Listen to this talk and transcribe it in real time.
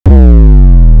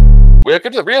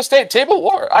Welcome to the real estate table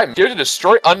war. I'm here to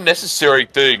destroy unnecessary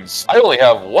things. I only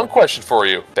have one question for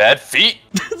you. Bad feet?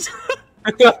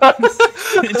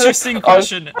 Interesting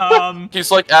question. He's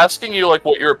like asking you like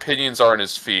what your opinions are on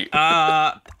his feet.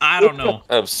 I don't know.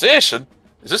 An obsession?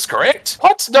 Is this correct?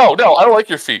 What? No, I don't like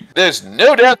your feet. There's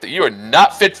no doubt that you are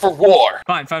not fit for war.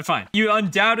 Fine. You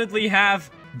undoubtedly have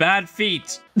bad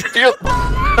feet.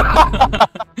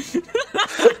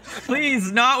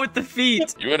 Please, not with the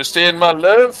feet. You understand my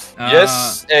love?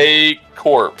 Yes, a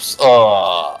corpse.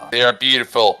 They are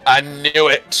beautiful. I knew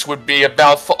it would be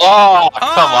about. Come on.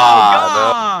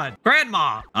 God.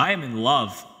 Grandma, I am in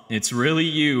love. It's really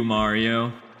you,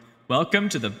 Mario. Welcome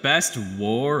to the best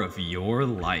war of your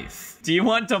life. Do you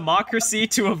want democracy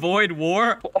to avoid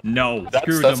war? No,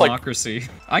 screw democracy.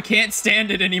 I can't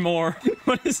stand it anymore.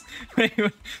 What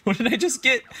did I just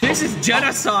get? This is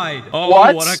genocide. Oh,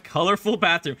 what a colorful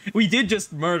bathroom. We did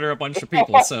just murder a bunch of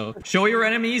people, so. Show your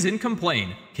enemies and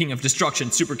complain. King of Destruction,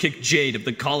 Super Kick Jade of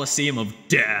the Coliseum of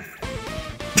Death.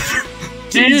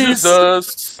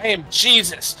 Jesus! I am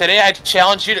Jesus. Today I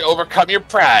challenge you to overcome your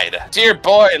pride. Dear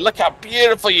boy, look how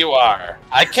beautiful you are.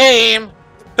 I came.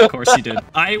 Of course he did.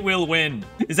 I will win.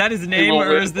 Is that his name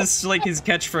or is this like his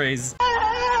catchphrase?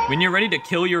 When you're ready to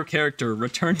kill your character,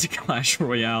 return to Clash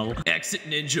Royale. Exit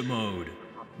ninja mode.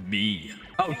 Me.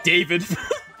 Oh, David.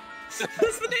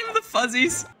 That's the name of the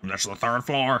fuzzies. That's the 3rd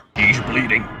floor. He's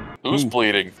bleeding. Who's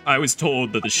bleeding? I was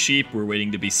told that the sheep were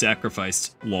waiting to be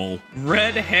sacrificed. Lol.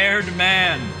 Red-haired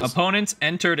man. Opponents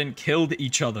entered and killed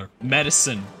each other.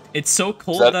 Medicine. It's so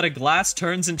cold that a glass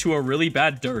turns into a really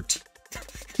bad dirt.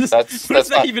 What does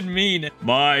that even mean?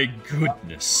 My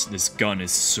goodness, this gun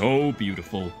is so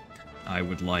beautiful. I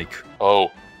would like.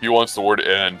 Oh, he wants the word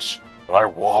end. I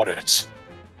want it.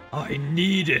 I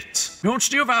need it. Don't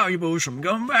steal valuables from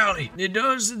Gun Valley. It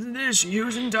does this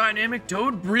using dynamic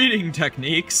toad breeding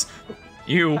techniques.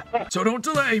 So don't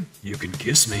delay. You can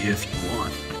kiss me if you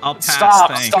want. I'll pass,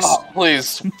 thanks. Stop,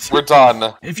 please. We're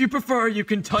done. If you prefer, you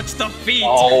can touch the feet.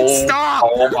 Oh, stop!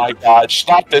 Oh my god,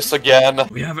 stop this again.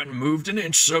 We haven't moved an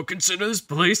inch, so consider this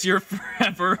place your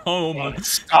forever home.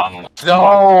 Stop.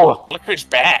 No! Look who's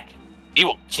back. He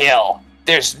will kill.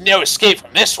 There's no escape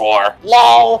from this war.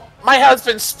 LOL! My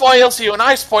husband spoils you and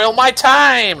I spoil my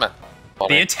time!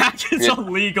 The attack is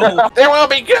illegal. There will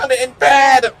be good and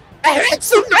bad!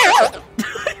 It's bad!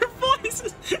 Your voice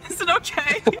is it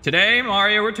okay? Today,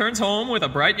 Mario returns home with a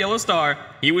bright yellow star.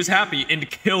 He was happy and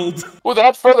killed.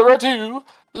 Without further ado,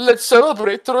 let's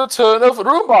celebrate the return of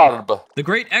Rhubarb. The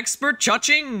great expert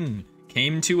Cha-Ching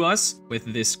came to us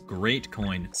with this great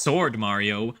coin. Sword,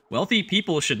 Mario. Wealthy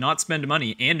people should not spend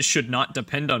money and should not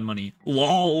depend on money.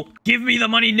 LOL. Give me the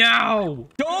money now.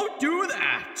 Don't do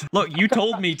that. Look, you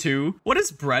told me to. What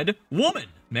is bread? Woman.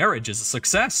 Marriage is a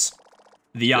success.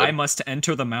 The eye must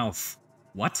enter the mouth.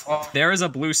 What? There is a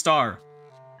blue star.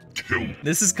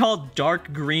 This is called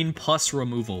dark green pus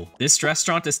removal. This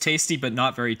restaurant is tasty, but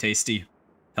not very tasty.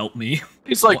 Help me.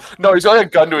 He's like, no, he's got like a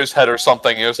gun to his head or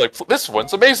something. And he was like, this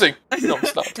one's amazing. No,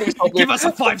 it's not. Give us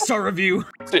a 5-star review.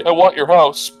 See, I want your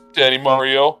house, Danny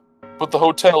Mario. But the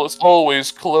hotel is always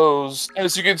closed.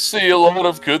 As you can see, a lot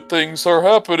of good things are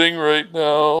happening right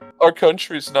now. Our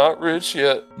country's not rich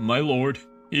yet. My lord,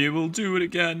 he will do it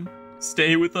again.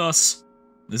 Stay with us.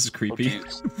 This is creepy.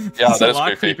 Oh, yeah, that's a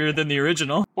lot creepier than the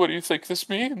original. What do you think this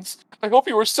means? I hope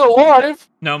you were still alive.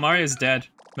 No, Mario's dead.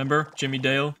 Remember, Jimmy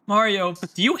Dale? Mario,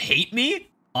 do you hate me?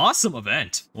 Awesome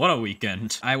event. What a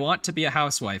weekend. I want to be a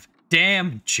housewife.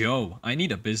 Damn, Joe. I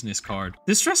need a business card.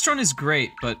 This restaurant is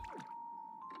great, but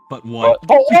what?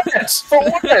 But what? For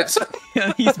what?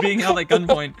 Yeah, he's being held at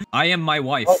gunpoint. I am my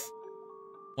wife.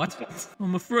 What?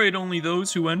 I'm afraid only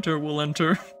those who enter will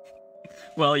enter.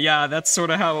 Well, yeah, that's sort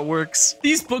of how it works.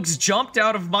 These books jumped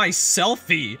out of my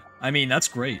selfie. I mean, that's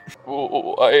great.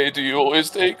 Why do you always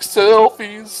take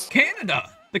selfies? Canada!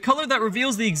 The color that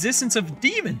reveals the existence of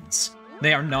demons.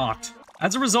 They are not.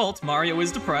 As a result, Mario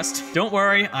is depressed. Don't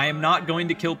worry, I am not going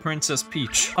to kill Princess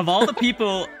Peach. Of all the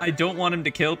people I don't want him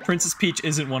to kill, Princess Peach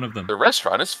isn't one of them. The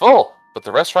restaurant is full, but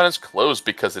the restaurant is closed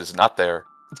because it is not there.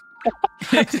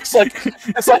 it's like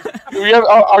we have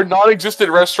our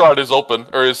non-existent restaurant is open,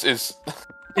 or is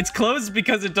It's closed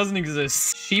because it doesn't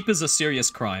exist. Sheep is a serious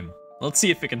crime. Let's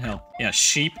see if it can help. Yeah,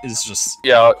 sheep is just...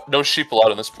 Yeah, no sheep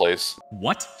allowed in this place.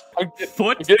 What?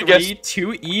 Foot 3,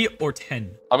 2E, or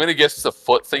 10? I'm gonna guess it's a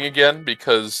foot thing again,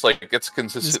 because, like, it's a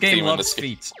consistent theme in this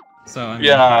game. Feet. So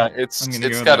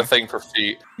it's got a thing for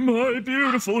feet. My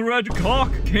beautiful red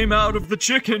cock came out of the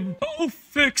chicken. Oh,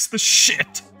 fix the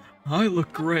shit. I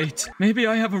look great. Maybe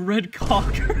I have a red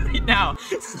cock right now.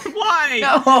 Why?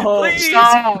 No! Please!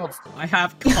 Stop! I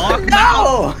have cock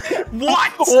now!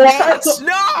 What? What?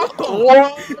 No!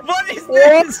 What? What is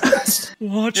this?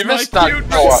 Watch You my missed that. cute.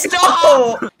 Oh,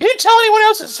 Stop! You didn't tell anyone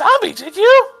else is zombie, did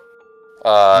you?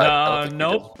 I don't think we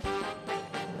Nope.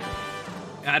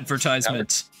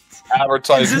 Advertisement. did.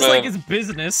 Advertisement. Is this like his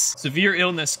business? Severe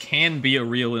illness can be a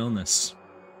real illness.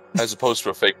 As opposed to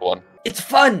a fake one. It's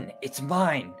fun. It's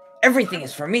mine. Everything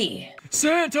is for me.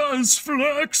 Santa's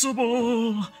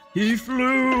flexible. He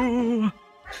flew.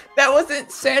 That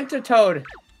wasn't Santa Toad.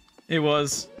 It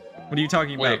was. What are you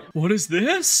talking Wait. about? What is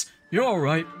this? You're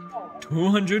alright.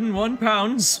 201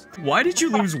 pounds. Why did you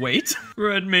lose weight?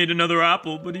 Fred made another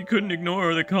apple, but he couldn't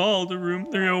ignore the call to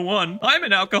room 301. I'm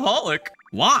an alcoholic.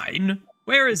 Wine?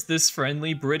 Where is this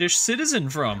friendly British citizen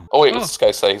from? Oh wait, what's this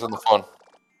guy say? He's on the phone.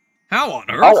 How on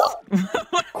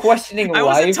earth? Questioning I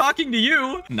wasn't life. talking to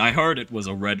you. And I heard it was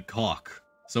a red cock,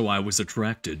 so I was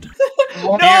attracted.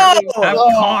 No! Have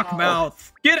cock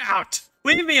mouth. Get out!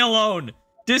 Leave me alone!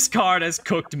 Discard as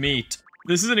cooked meat.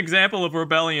 This is an example of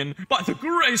rebellion. By the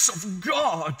grace of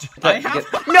God! I have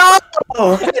No!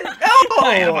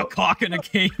 I have a No! cock in a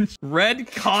cage. Red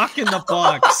cock in the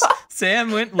box.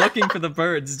 Sam went looking for the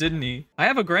birds, didn't he? I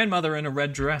have a grandmother in a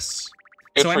red dress.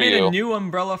 Good So I for made you. a new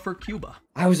umbrella for Cuba.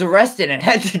 I was arrested and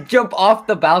had to jump off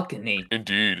the balcony.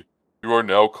 Indeed. You are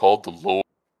now called the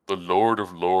Lord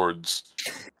of Lords.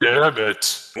 Damn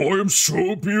it. I am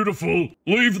so beautiful.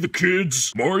 Leave the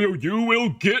kids. Mario, you will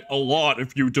get a lot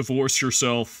if you divorce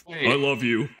yourself. Wait. I love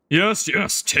you. Yes,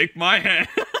 yes, take my hand.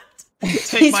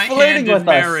 Take He's my flirting hand in with us.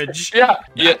 marriage. Yeah,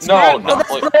 yeah, That's no, grandma. no. That's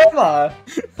Wait. Grandma.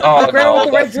 Oh, The grandma no, with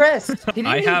the red that's dress. He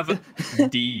I didn't have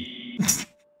D.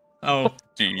 Oh,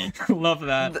 D. love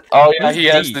that. Oh yeah, Who's he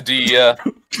has D? the D, yeah.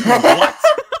 What?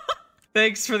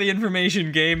 Thanks for the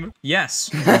information, game.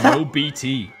 Yes, no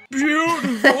BT.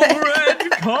 Beautiful red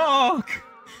cock.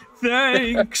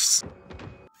 Thanks.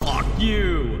 Fuck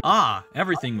you. Ah,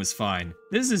 everything was fine.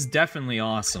 This is definitely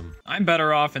awesome. I'm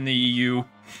better off in the EU.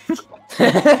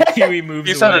 Kiwi moves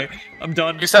You said away. it. I'm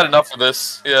done. You said enough of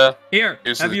this, yeah. Here,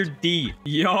 Here's have the- your D.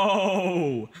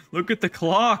 Yo, look at the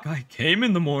clock. I came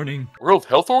in the morning. World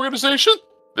Health Organization?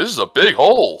 This is a big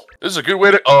hole. This is a good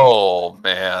way to. Oh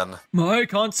man. My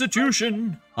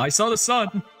constitution. I saw the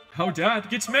sun. How dad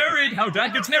gets married. How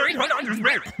dad gets married. How dad gets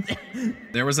married.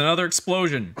 There was another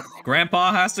explosion.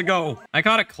 Grandpa has to go. I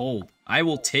got a cold. I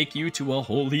will take you to a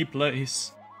holy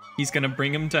place. He's gonna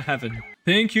bring him to heaven.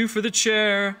 Thank you for the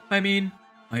chair. I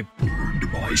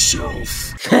burned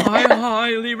myself. I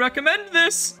highly recommend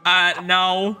this.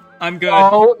 No, I'm good.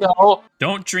 Oh no.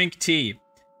 Don't drink tea.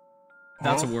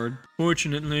 That's a word.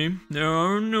 Fortunately, there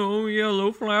are no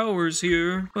yellow flowers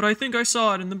here, but I think I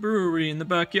saw it in the brewery in the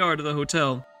backyard of the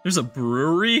hotel. There's a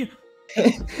brewery?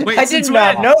 Wait, I since did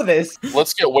not when? know this.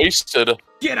 Let's get wasted.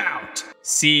 Get out!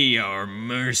 See our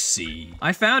mercy.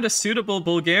 I found a suitable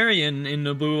Bulgarian in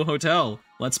Naboo Hotel.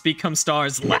 Let's become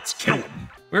stars. Let's kill him.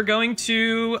 We're going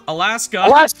to Alaska.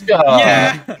 Alaska!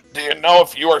 Yeah! Do you know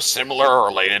if you are similar or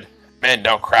related? Men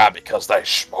don't cry because they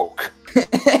smoke.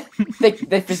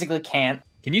 They physically can't.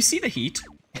 Can you see the heat?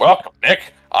 Welcome,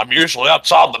 Nick. I'm usually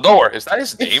outside the door. Is that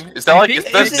his name? Is that I like think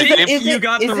is that his is it- name? is you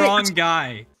got the it- wrong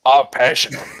guy.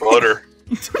 Passion for butter.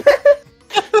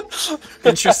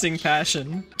 Interesting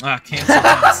passion. Ah, cancel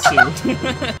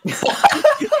that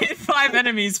too. Hit 5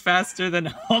 enemies faster than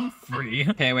Humphrey.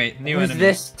 Okay, wait, new Who's enemy.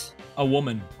 this? A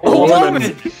woman. A woman.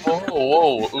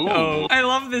 Whoa, ooh. Oh, I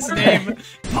love this name.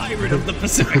 Pirate of the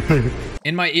Pacific.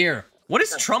 In my ear. What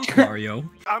is Trump, Mario?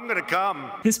 I'm gonna come.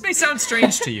 This may sound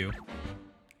strange to you.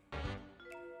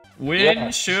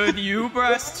 When should you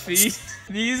breastfeed?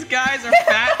 These guys are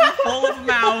fat and full of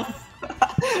mouth.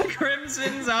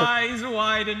 Crimson's eyes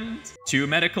widened. 2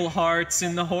 medical hearts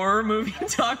in the horror movie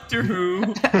Doctor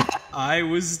Who. I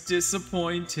was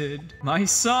disappointed. My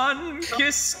son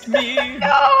kissed me.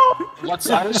 Let's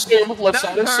not assume. Let's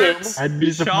That not assume. hurts. I'd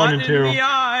be Shot disappointed in too. the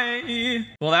eye.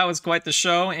 Well, that was quite the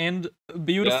show and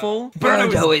beautiful.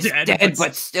 Birdo is dead,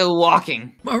 but still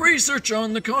walking. My research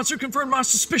on the concert confirmed my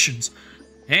suspicions.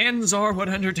 Hands are what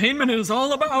entertainment is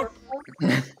all about.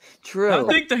 True. I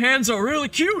think the hands are really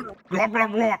cute. Blah, blah,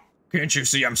 blah. Can't you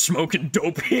see I'm smoking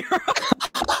dope here?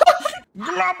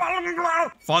 Blah, blah, blah.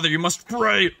 Father, you must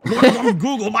pray.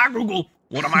 Google, my Google.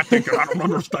 What am I thinking? I don't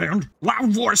understand.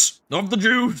 Loud voice of the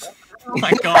Jews. Oh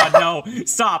my god, no.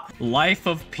 Stop. Life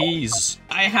of peas.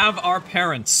 I have our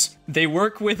parents. They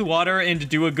work with water and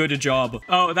do a good job.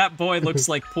 Oh, that boy looks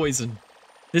like poison.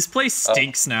 This place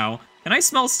stinks now. Can I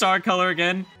smell star color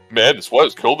again? Man, this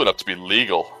was cold enough to be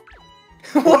legal.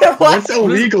 What? What's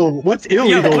illegal? What's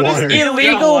illegal what is water?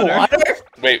 Illegal water?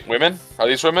 Wait, women? Are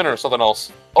these women or something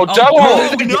else? Oh, Oh,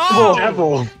 devil! no!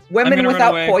 Devil. Women gonna run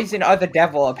without away. poison are the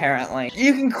devil, apparently.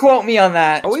 You can quote me on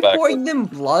that. Are we Respect. pouring them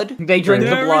blood? They drink the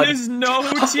There blood. is no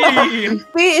tea.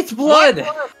 See, it's blood.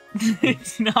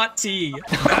 It's not tea.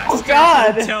 Oh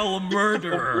God! Tell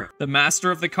murder. The master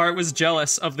of the cart was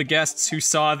jealous of the guests who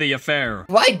saw the affair.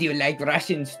 Why do you like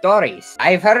Russian stories?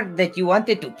 I've heard that you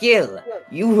wanted to kill.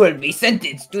 You will be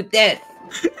sentenced to death.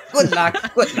 Good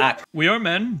luck. Good luck. We are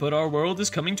men, but our world is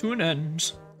coming to an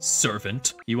end.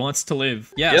 Servant. He wants to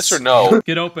live. Yes or no?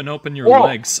 Get open your Whoa.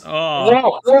 legs.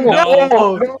 Oh.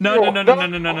 No! No.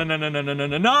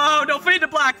 No, don't fade to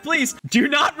black, please. Do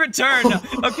not return.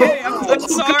 Okay, I'm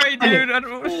sorry, dude.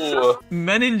 Ooh.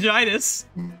 Meningitis.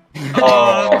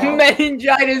 Oh.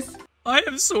 Meningitis. I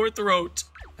have sore throat.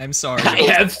 I'm sorry. I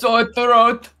have sore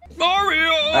throat.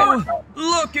 Mario!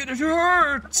 Look, it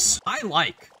hurts!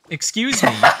 Excuse me.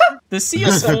 The sea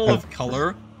is full of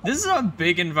color. This is a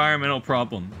big environmental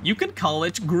problem. You could call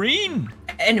it green.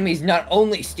 Enemies not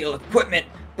only steal equipment,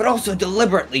 but also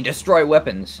deliberately destroy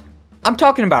weapons. I'm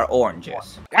talking about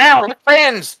oranges. Wow, look,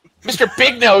 friends! Mr.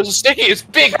 Big Nose is sticking his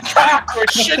big cock where it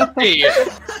should be!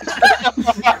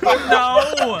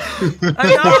 No!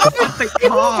 Enough with the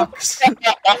cocks!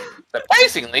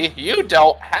 Surprisingly, you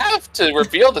don't have to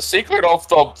reveal the secret of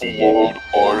the Blood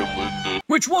Island.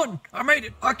 Which one? I made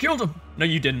it. I killed him. No,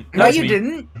 you didn't. That No, was you me.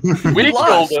 didn't. We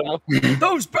Plus. killed him.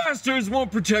 Those bastards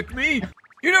won't protect me.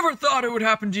 You never thought it would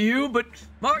happen to you, but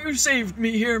Mario saved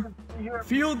me here.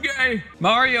 Feel gay.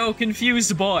 Mario,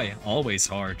 confused boy. Always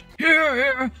hard.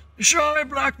 Here. Shy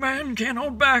black man can't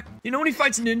hold back. You know when he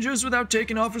fights ninjas without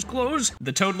taking off his clothes?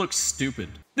 The toad looks stupid.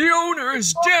 The owner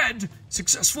is dead.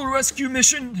 Successful rescue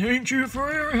mission. Thank you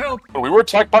for your help. When we were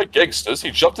attacked by gangsters,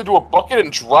 he jumped into a bucket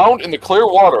and drowned in the clear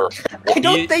water. I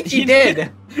don't think he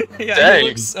did. Yeah, Dang. he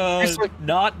looks He's like-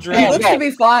 not He drowned. looks to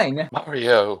be fine.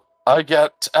 Mario, I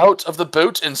got out of the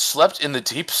boat and slept in the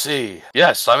deep sea.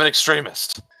 Yes, I'm an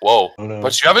extremist. Whoa. Oh, no.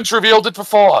 But you haven't revealed it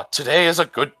before. Today is a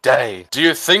good day. Do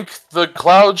you think the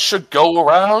clouds should go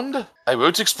around? I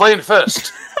won't explain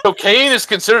first. Cocaine is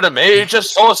considered a major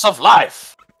source of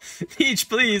life. Peach,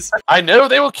 please. I know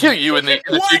they will kill you in the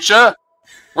What? future.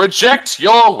 Reject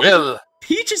your will.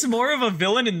 Peach is more of a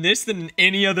villain in this than in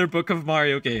any other book of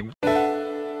Mario game.